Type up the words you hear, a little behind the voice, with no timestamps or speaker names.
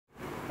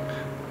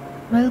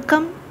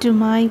Welcome to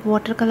my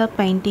watercolor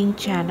painting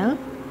channel.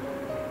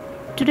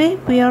 Today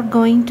we are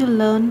going to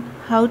learn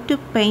how to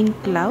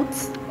paint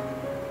clouds.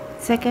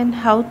 Second,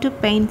 how to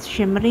paint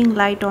shimmering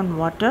light on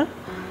water.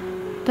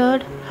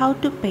 Third, how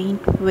to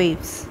paint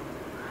waves.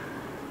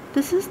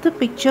 This is the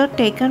picture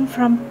taken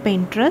from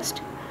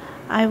Pinterest.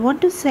 I want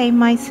to say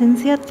my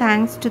sincere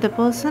thanks to the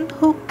person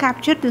who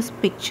captured this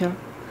picture.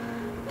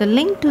 The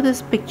link to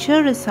this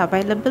picture is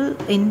available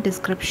in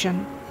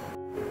description.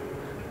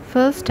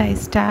 First, I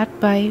start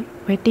by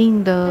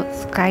wetting the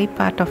sky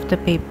part of the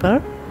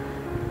paper.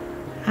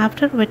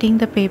 After wetting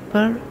the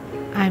paper,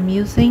 I am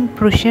using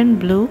Prussian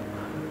blue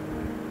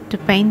to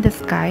paint the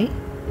sky.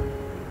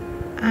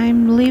 I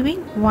am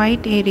leaving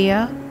white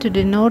area to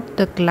denote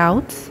the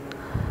clouds.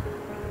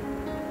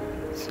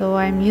 So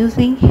I am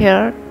using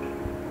here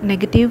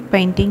negative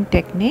painting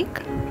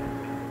technique,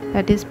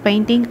 that is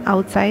painting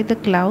outside the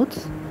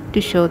clouds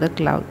to show the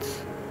clouds.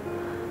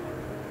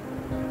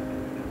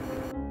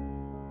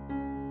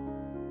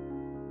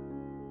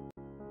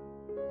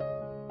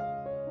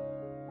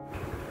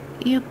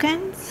 You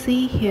can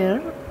see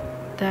here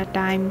that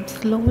I am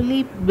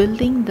slowly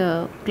building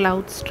the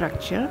cloud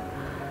structure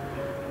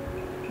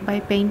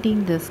by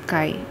painting the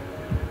sky.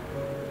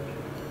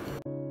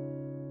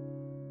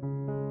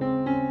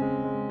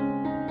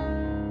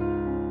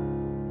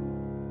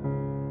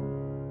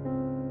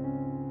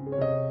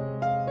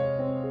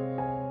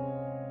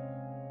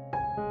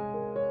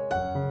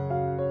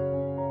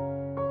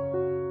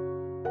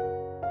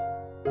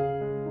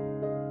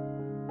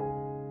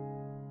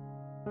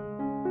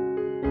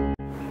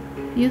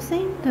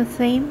 Using the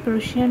same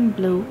Prussian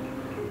blue,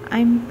 I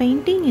am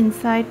painting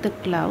inside the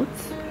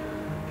clouds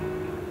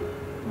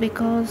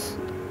because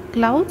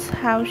clouds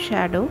have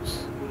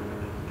shadows,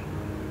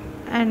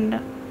 and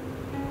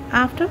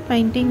after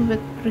painting with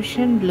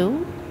Prussian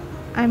blue,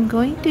 I am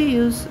going to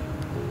use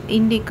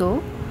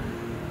indigo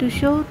to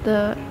show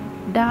the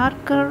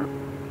darker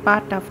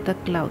part of the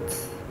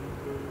clouds.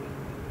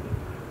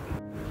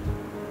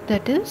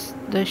 That is,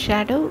 the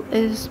shadow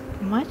is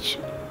much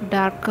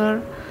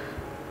darker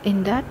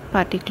in that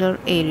particular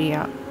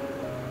area.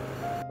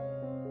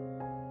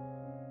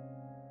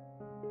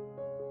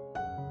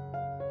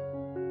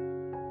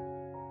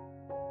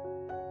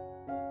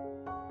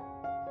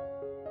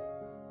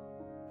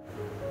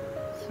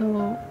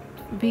 So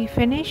we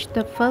finished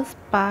the first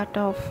part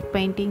of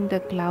painting the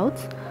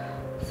clouds.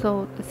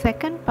 So the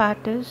second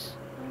part is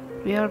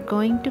we are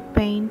going to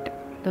paint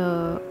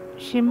the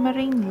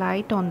shimmering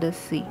light on the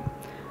sea.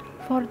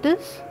 For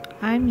this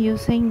I am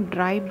using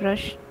dry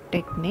brush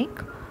technique.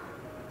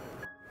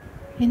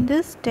 In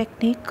this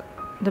technique,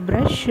 the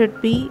brush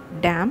should be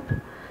damp.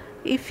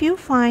 If you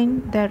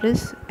find there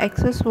is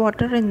excess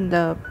water in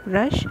the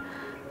brush,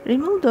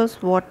 remove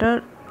those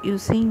water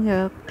using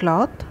a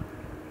cloth.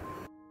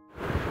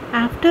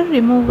 After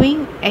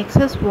removing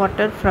excess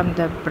water from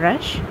the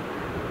brush,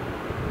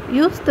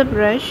 use the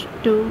brush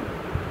to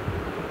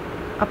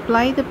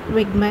apply the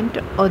pigment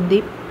on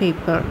the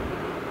paper.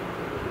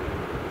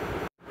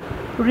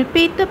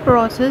 Repeat the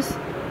process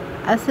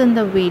as in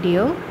the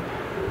video,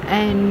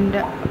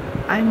 and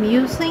I'm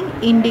using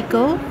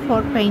indigo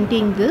for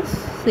painting this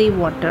sea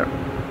water.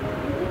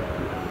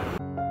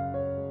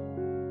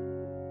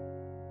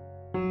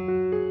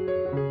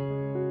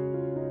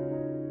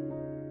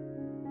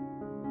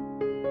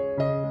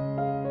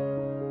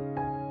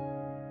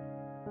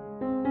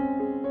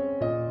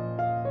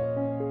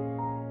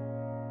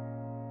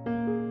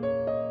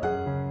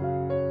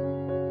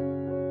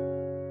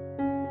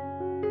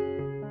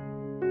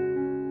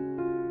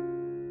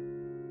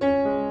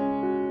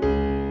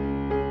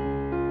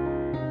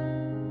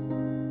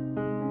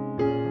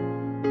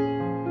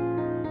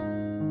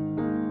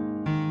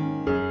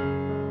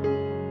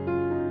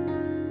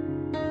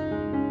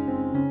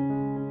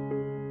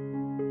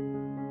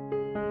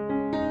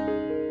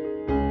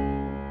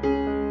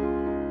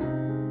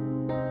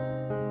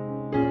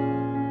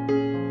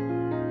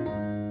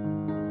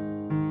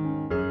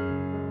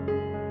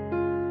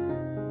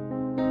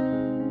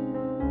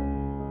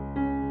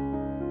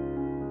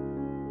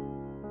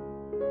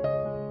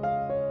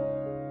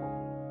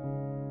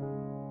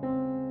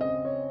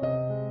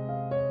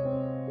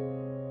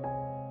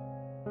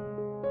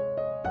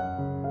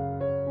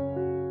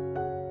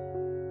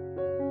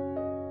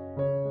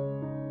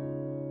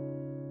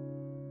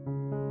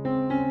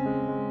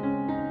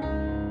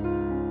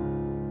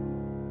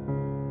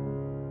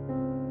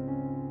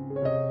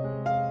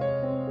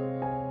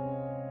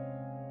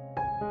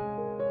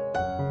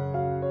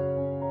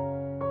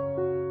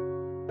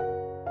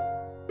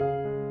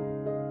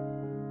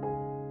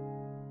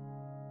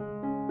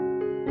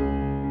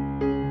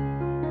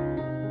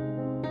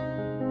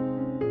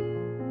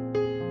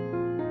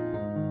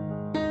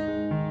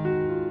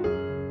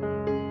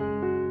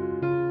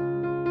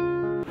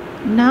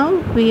 Now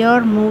we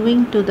are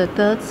moving to the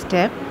third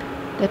step,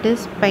 that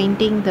is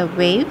painting the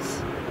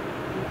waves.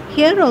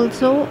 Here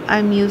also I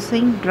am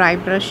using dry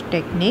brush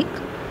technique.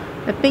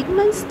 The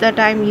pigments that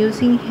I am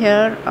using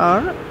here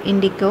are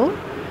indigo,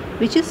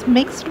 which is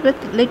mixed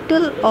with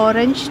little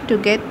orange to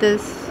get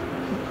this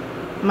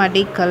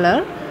muddy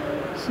color.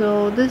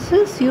 So this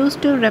is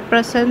used to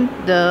represent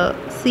the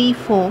sea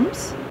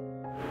foams.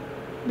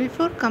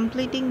 Before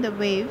completing the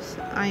waves,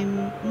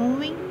 I'm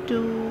moving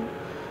to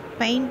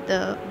paint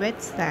the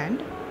wet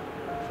sand.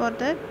 For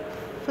that,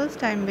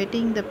 first I'm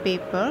wetting the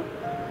paper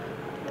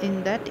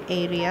in that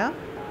area,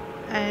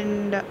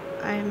 and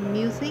I'm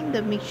using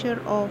the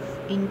mixture of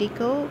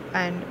indigo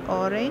and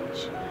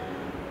orange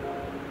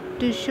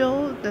to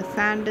show the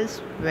sand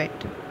is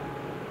wet.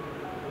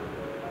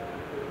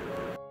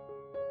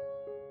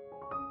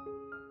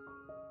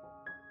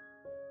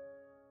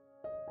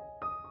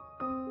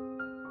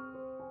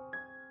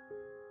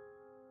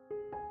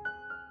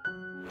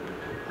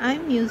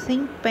 I'm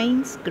using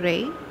Payne's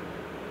Grey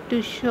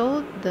to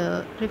show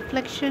the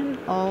reflection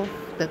of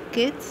the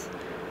kids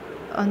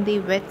on the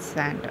wet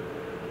sand.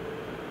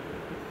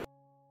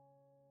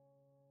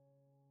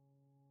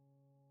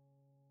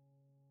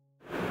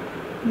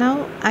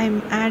 Now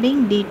I'm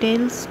adding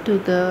details to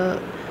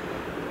the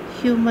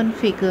human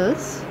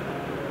figures.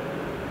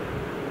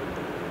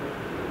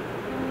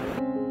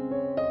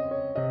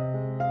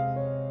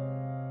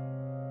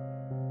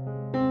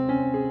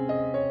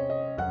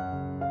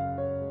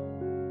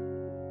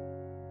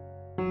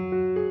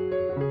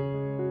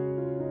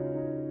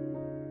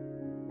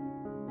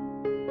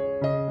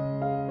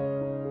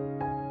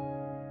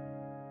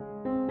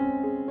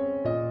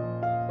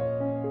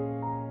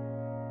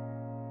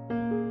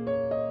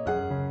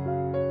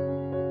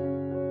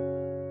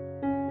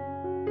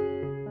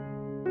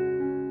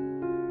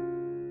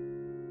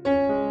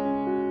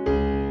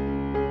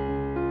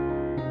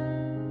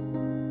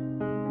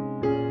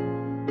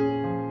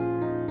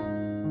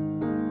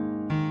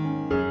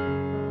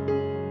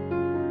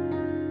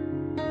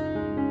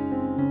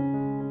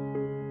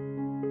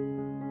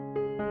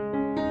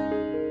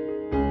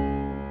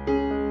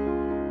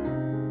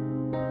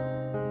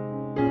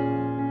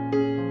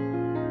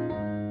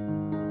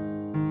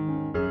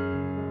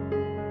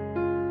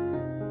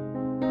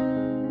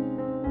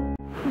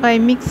 By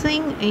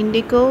mixing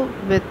indigo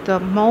with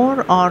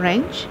more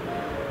orange,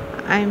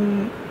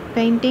 I'm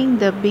painting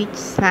the beach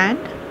sand.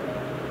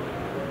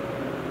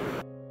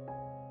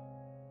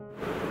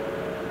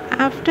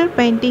 After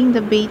painting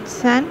the beach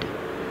sand,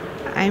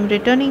 I'm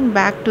returning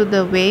back to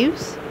the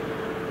waves.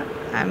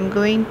 I'm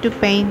going to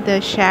paint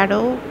the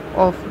shadow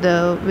of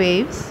the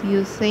waves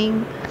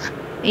using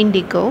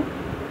indigo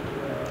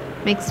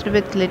mixed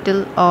with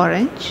little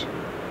orange.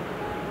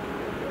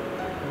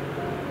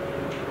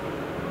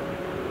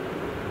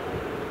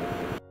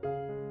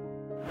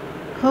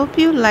 Hope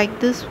you like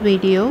this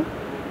video.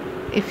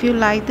 If you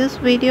like this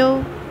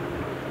video,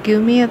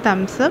 give me a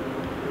thumbs up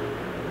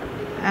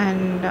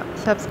and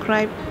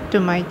subscribe to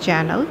my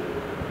channel.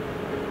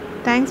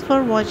 Thanks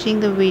for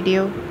watching the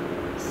video.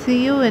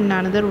 See you in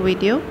another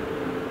video.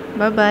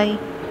 Bye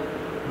bye.